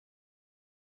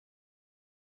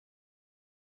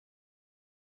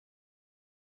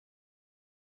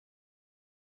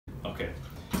Okay.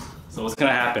 So what's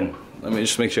gonna happen? Let me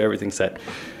just make sure everything's set.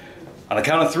 On the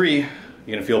count of 3, you're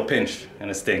gonna feel a pinch and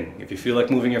a sting. If you feel like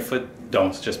moving your foot,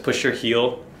 don't. Just push your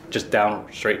heel just down,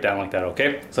 straight down like that,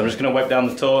 okay? So I'm just gonna wipe down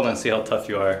the toe and then see how tough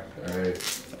you are.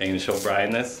 Alright. Are you gonna show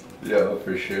Brian this? Yeah,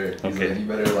 for sure. He's Okay. like, you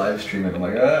better live stream it. I'm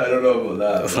like, I don't know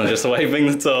about that. So I'm just wiping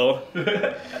the toe.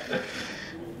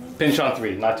 Pinch on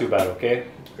 3, not too bad, okay?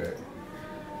 Okay.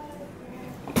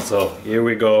 So here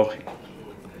we go.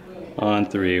 On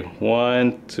 3.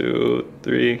 1, 2,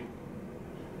 3.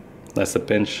 That's the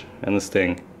pinch and the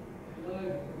sting.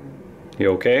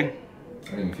 You okay?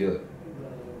 I don't even feel it.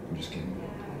 I'm just kidding.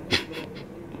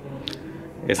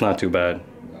 It's not too bad.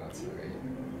 No, it's alright.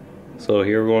 So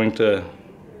here we're going to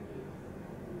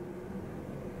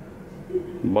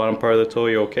bottom part of the toe.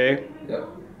 You okay? Yep.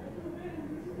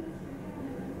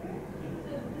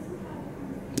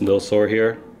 A little sore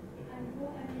here.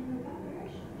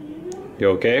 You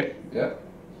okay? Yep.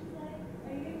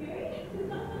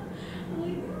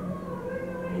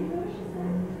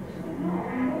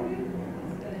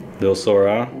 Little sore,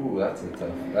 huh? Ooh, that's a tough.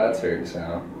 That's hurts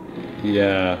now.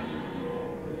 Yeah.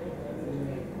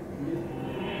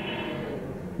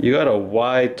 You got a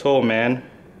wide toe, man.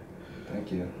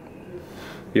 Thank you.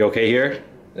 You okay here?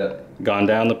 Yep. Gone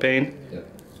down the pain?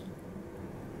 Yep.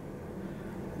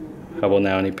 How about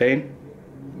now? Any pain?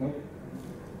 Nope.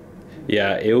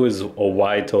 Yeah, it was a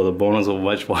wide toe. The bone was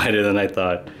much wider than I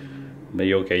thought. But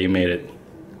you okay? You made it.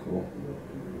 Cool.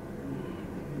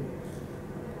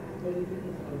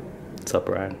 What's up,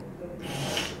 Ryan?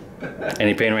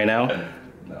 Any pain right now?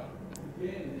 No.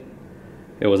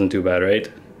 It wasn't too bad, right?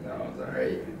 No, it's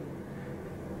alright.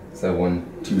 It's that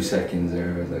 1-2 seconds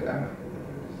there. I was like, ah.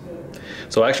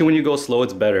 So actually when you go slow,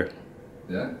 it's better.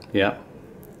 Yeah? Yeah.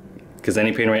 Because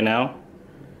any pain right now?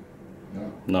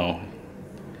 No. No.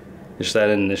 Just that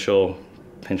initial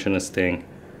pinch and a sting.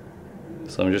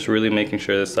 So I'm just really making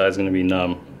sure this side's gonna be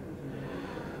numb.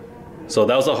 So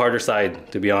that was the harder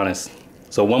side, to be honest.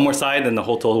 So one more side, then the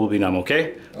whole toe will be numb,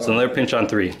 okay? Oh. So another pinch on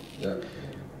 3. Yeah.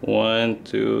 1,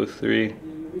 2, 3.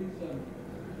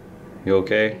 You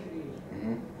okay?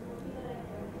 Mm-hmm.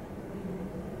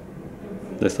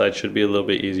 This side should be a little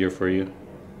bit easier for you.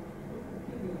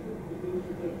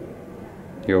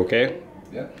 You're okay?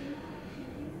 Yeah.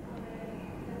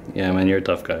 Yeah, man, you're a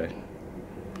tough guy.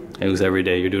 It was every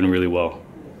day. You're doing really well.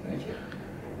 Thank you.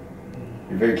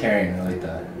 You're very caring. I like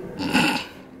that.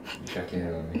 You check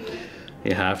in on me.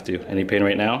 You have to. Any pain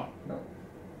right now? No.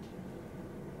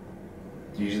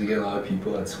 You usually get a lot of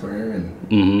people that squirm and.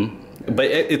 Mm-hmm. But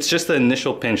it's just the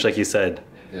initial pinch, like you said.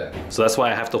 Yeah. So that's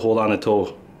why I have to hold on the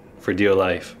toe for dear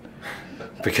life.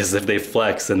 Because if they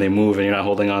flex and they move and you're not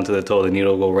holding on to the toe, the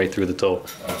needle will go right through the toe.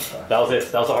 Okay. That was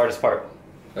it. That was the hardest part.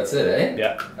 That's it, eh?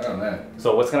 Yeah. Oh man.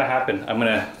 So what's gonna happen? I'm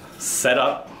gonna set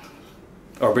up,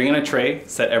 or bring in a tray,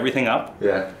 set everything up.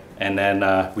 Yeah. And then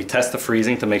we test the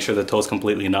freezing to make sure the toe's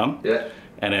completely numb. Yeah.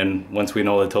 And then once we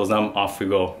know the toe's numb, off we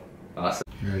go. Awesome.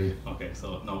 You ready? Okay,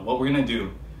 so no, what we're gonna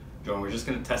do, Jordan, we're just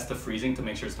gonna test the freezing to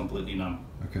make sure it's completely numb.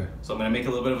 Okay. So I'm gonna make a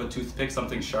little bit of a toothpick,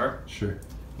 something sharp. Sure.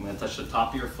 I'm gonna touch the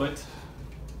top of your foot,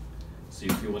 so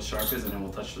you feel what sharp is, and then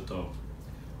we'll touch the toe.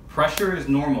 Pressure is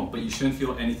normal, but you shouldn't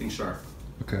feel anything sharp.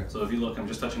 Okay. So if you look, I'm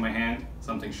just touching my hand,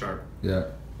 something sharp. Yeah.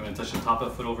 I'm gonna touch the top of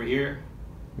the foot over here.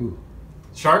 Ooh.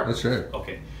 Sharp? That's sharp.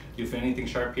 Okay. Do you feel anything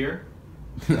sharp here?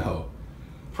 No.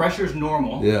 Pressure is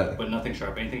normal, Yeah. but nothing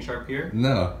sharp. Anything sharp here?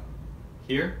 No.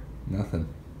 Here? Nothing.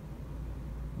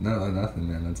 No,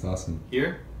 nothing, man. That's awesome.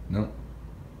 Here? No.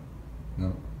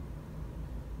 No.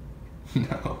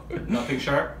 No. Nothing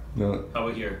sharp? No. How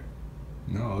about here?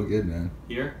 No, all good, man.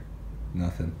 Here?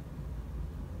 Nothing.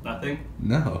 Nothing?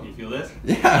 No. You feel this?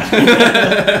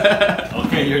 Yeah.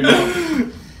 Okay, you're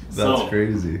done. That's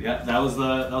crazy. Yeah, that was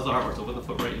the hard part. So put the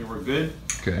foot right here. We're good.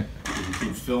 Okay. You can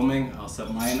keep filming. I'll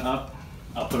set mine up.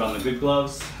 I'll put on the good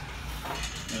gloves,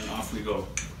 and off we go.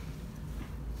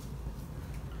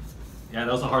 Yeah,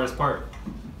 that was the hardest part.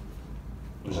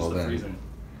 Was just the freezing.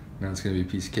 Now it's gonna be a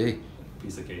piece of cake.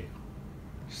 Piece of cake.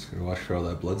 Just gotta watch for all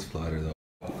that blood splatter, though.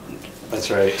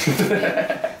 That's right.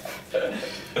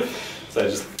 So I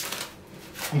just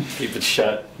keep it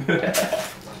shut.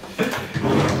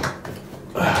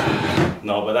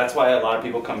 No, but that's why a lot of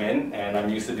people come in, and I'm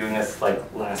used to doing this like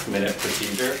last minute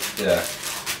procedure. Yeah.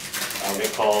 I'll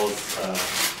get calls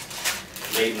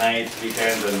late nights,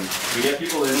 weekends, and we get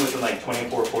people in within like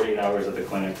 24, 48 hours at the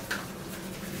clinic.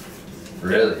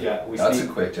 Really? Yeah. That's a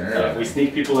quick turnaround. Yeah, we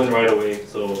sneak people in right away,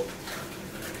 so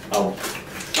I'll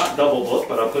not double book,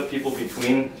 but I'll put people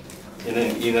between and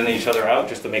then each other out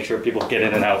just to make sure people get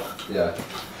in and out. Yeah.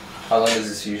 How long does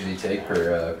this usually take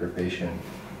per patient?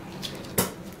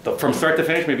 From start to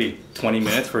finish, maybe 20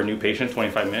 minutes for a new patient,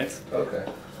 25 minutes. Okay.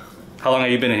 How long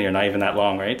have you been in here? Not even that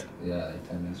long, right? Yeah, like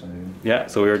 10 minutes maybe. Yeah,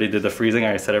 so we already did the freezing.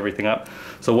 I set everything up.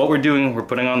 So what we're doing, we're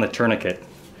putting on the tourniquet.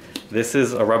 This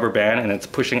is a rubber band and it's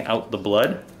pushing out the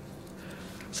blood.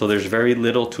 So there's very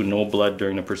little to no blood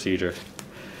during the procedure.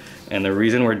 And the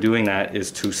reason we're doing that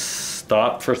is to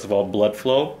stop, first of all, blood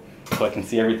flow, so I can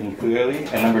see everything clearly.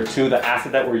 And number two, the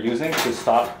acid that we're using to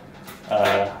stop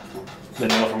the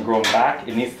nail from growing back,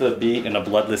 it needs to be in a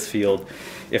bloodless field.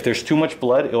 If there's too much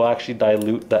blood, it will actually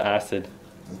dilute the acid.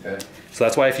 Okay. So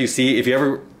that's why if you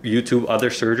ever YouTube other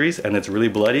surgeries and it's really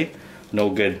bloody, no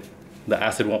good. The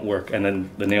acid won't work and then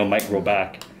the nail might grow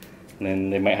back. And then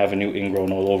they might have a new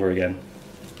ingrown all over again.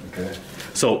 Okay.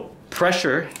 So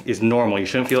pressure is normal. You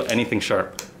shouldn't feel anything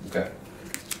sharp. Okay.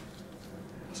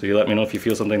 So you let me know if you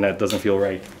feel something that doesn't feel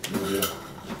right. Yeah.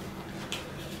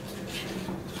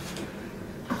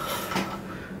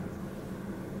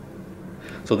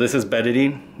 So this is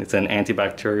betadine. It's an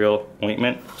antibacterial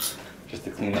ointment, just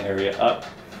to clean the area up.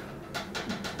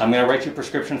 I'm gonna write you a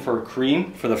prescription for a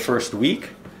cream for the first week,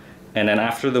 and then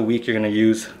after the week you're gonna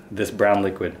use this brown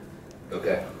liquid.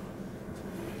 Okay.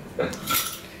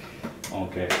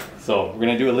 Okay, so we're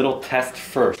gonna do a little test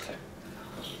first.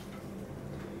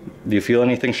 Do you feel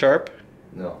anything sharp?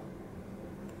 No.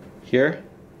 Here?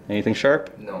 Anything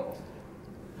sharp? No.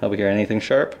 Over here, anything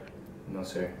sharp? No,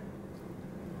 sir.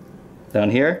 Down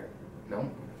here? No.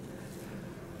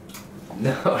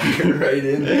 No, you're right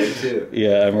in there too.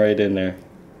 Yeah, I'm right in there.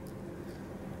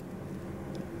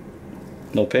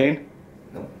 No pain?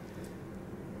 No.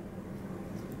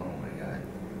 Oh my god.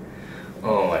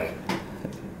 Oh my.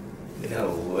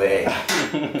 No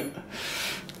way.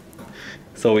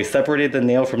 So we separated the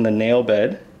nail from the nail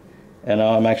bed, and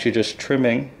now I'm actually just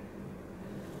trimming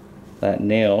that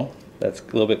nail that's a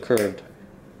little bit curved.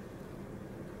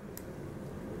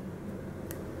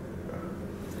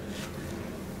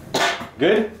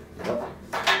 Good? Yep.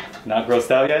 Not grossed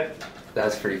out yet?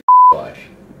 That's pretty watch.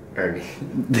 Ernie.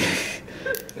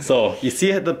 So you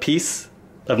see the piece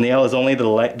of nail is only the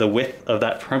width of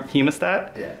that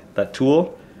hemostat? Yeah. That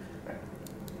tool?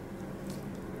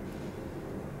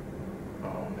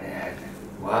 Oh man.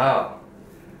 Wow.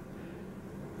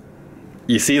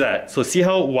 You see that? So see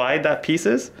how wide that piece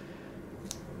is?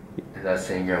 That's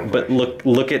the ingrown. But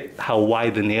look at how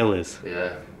wide the nail is.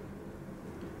 Yeah.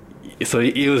 So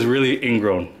it was really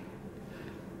ingrown.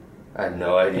 I had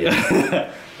no idea.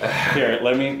 Here,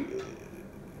 let me,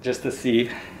 just to see,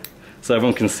 so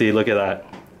everyone can see, look at that.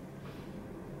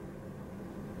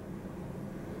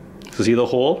 So see the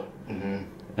hole? Mm-hmm.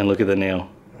 And look at the nail.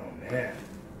 Oh man.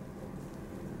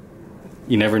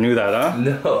 You never knew that, huh?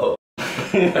 No.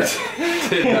 I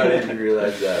did not even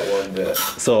realize that one bit.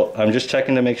 So I'm just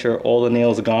checking to make sure all the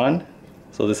nails are gone.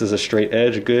 So this is a straight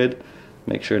edge, good.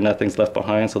 Make sure nothing's left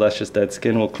behind, so that's just dead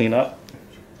skin, we'll clean up.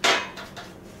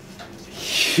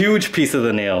 Huge piece of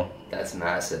the nail. That's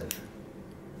massive.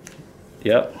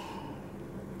 Yep.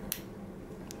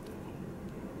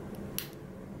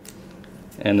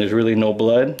 And there's really no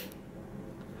blood.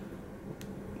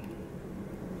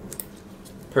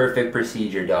 Perfect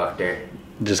procedure, doctor.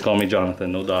 Just call me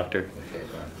Jonathan, no doctor. Okay,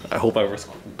 I hope I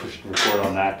pushed record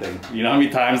on that thing. You know how many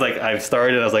times like I've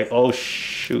started, I was like, oh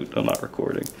shoot, I'm not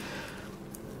recording.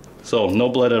 So no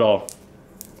blood at all.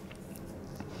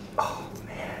 Oh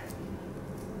man.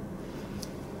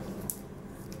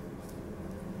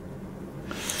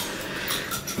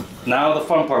 Now the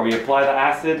fun part, we apply the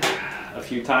acid a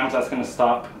few times. That's going to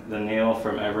stop the nail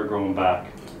from ever growing back.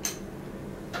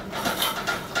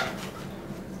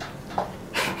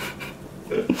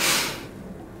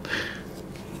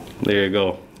 There you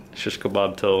go. Shish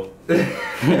kebab toe.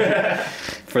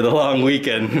 For the long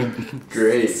weekend.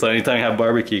 Great. So anytime you have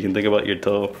barbecue, you can think about your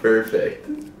toe. Perfect.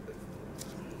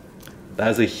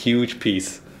 That's a huge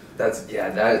piece.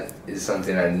 That is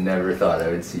something I never thought I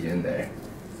would see in there.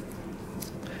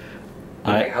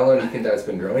 How long do you think that's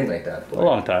been growing like that for? A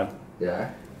long time.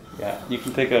 Yeah? Yeah, you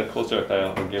can take a closer look.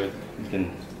 I'll give it. You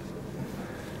can.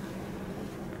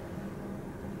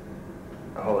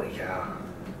 Holy cow.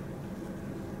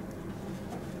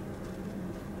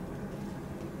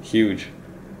 Huge.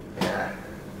 Yeah.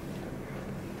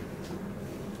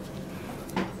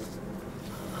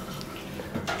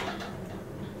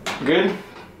 Good?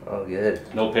 Oh, good.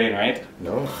 No pain, right?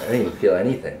 No, I didn't even feel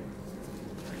anything.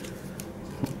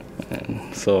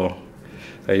 And so,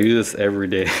 I use this every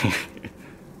day.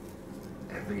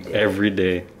 Every day? Every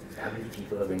day. How many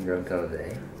people have ingrown toenails a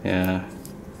day? Yeah.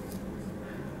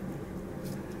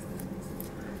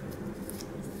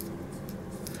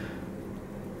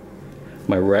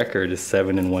 My record is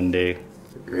 7 in one day.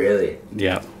 Really?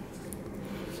 Yeah.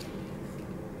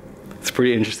 It's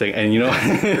pretty interesting, and you know.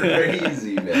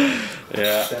 Crazy, man.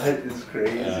 Yeah. That is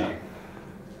crazy. Yeah.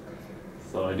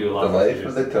 So I do a lot The of life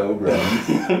procedures. of the toe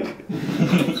bros.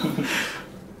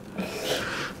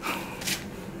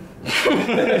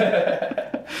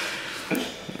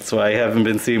 That's why you haven't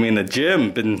been seeing me in the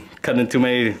gym. Been cutting too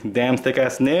many damn thick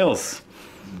ass nails.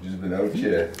 You've just been out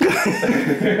here.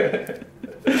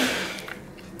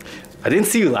 I didn't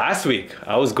see you last week.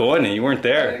 I was going and you weren't I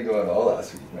there. didn't go at all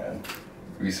last week, man.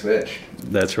 We switched.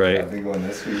 That's right. I've been going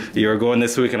this week. You were going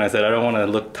this week, and I said I don't want to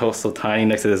look so tiny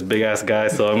next to this big ass guy,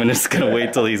 so I'm just gonna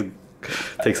wait till he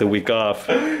takes a week off.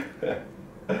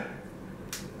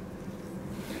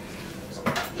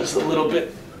 Just a little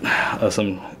bit of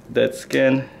some dead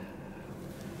skin.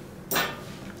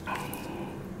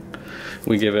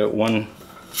 We give it one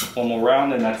more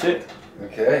round, and that's it.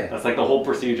 Okay. That's like the whole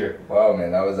procedure. Wow,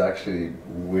 man, that was actually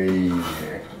way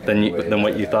easier. Than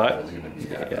what you thought? That was gonna be,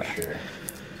 Yeah. for sure.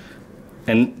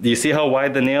 And do you see how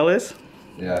wide the nail is?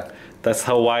 Yeah. That's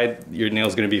how wide your nail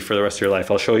is going to be for the rest of your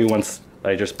life. I'll show you once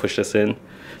I just push this in,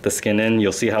 the skin in.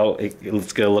 You'll see how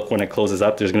it's going to look when it closes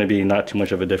up. There's going to be not too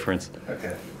much of a difference.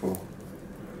 Okay, cool.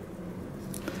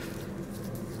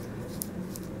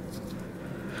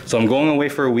 So I'm going away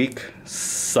for a week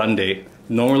Sunday.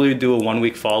 Normally we do a 1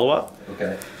 week follow-up.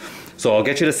 Okay. So I'll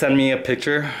get you to send me a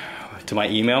picture to my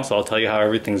email, so I'll tell you how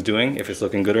everything's doing, if it's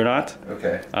looking good or not.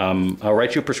 Okay. I'll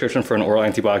write you a prescription for an oral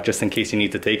antibiotic just in case you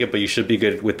need to take it, but you should be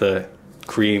good with the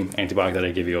cream antibiotic that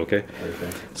I give you, okay?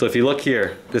 Perfect. So if you look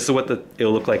here, this is what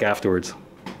it'll look like afterwards.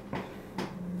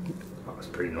 Oh, it's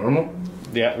pretty normal.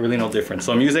 Yeah, really no difference.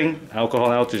 So I'm using alcohol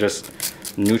now to just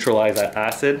neutralize that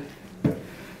acid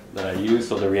that I use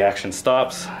so the reaction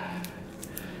stops.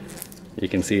 You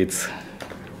can see it's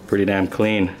pretty damn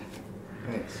clean.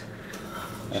 Nice.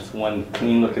 That's one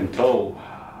clean looking toe.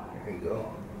 There you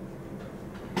go.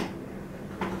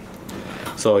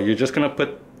 So you're just gonna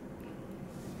put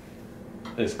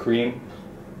this cream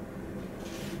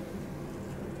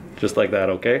just like that,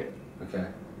 okay? Okay.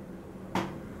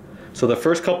 So the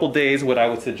first couple days, what I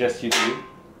would suggest you do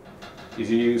is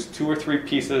you use 2 or 3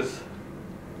 pieces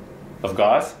of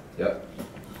gauze Yep.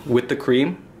 with the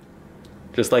cream,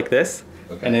 just like this.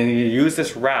 Okay. And then you use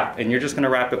this wrap, and you're just gonna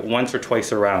wrap it once or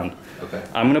twice around. Okay.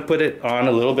 I'm gonna put it on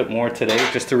a little bit more today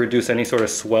just to reduce any sort of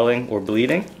swelling or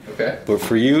bleeding. Okay. But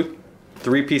for you,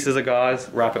 3 pieces of gauze,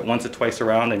 wrap it once or twice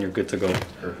around, and you're good to go.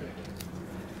 Perfect.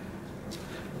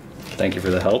 Thank you for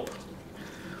the help.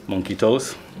 Monkey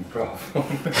toes. No problem.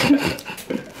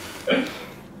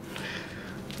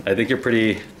 I think you're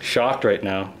pretty shocked right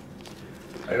now.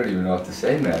 I don't even know what to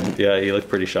say, man. Yeah, you look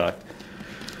pretty shocked.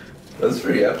 That was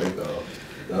pretty epic, though.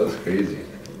 That was crazy.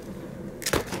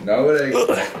 Not what I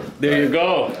expected. There you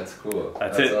go. That's cool.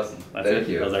 That's it. Awesome. That's Thank it.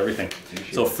 you. That's everything.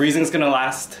 Appreciate So it. freezing's gonna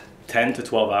last 10 to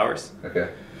 12 hours. Okay.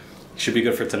 Should be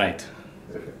good for tonight.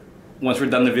 Perfect. Once we're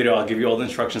done the video, I'll give you all the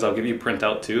instructions. I'll give you a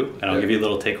printout too, and I'll Yeah. give you a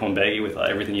little take-home baggie with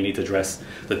everything you need to dress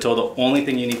the toe. The only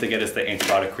thing you need to get is the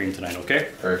antibiotic cream tonight, okay?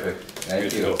 Perfect. Thank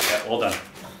Good to you. go. Yeah, all done.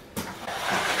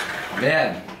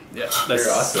 Man, Yeah, you're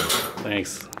awesome.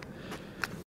 Thanks.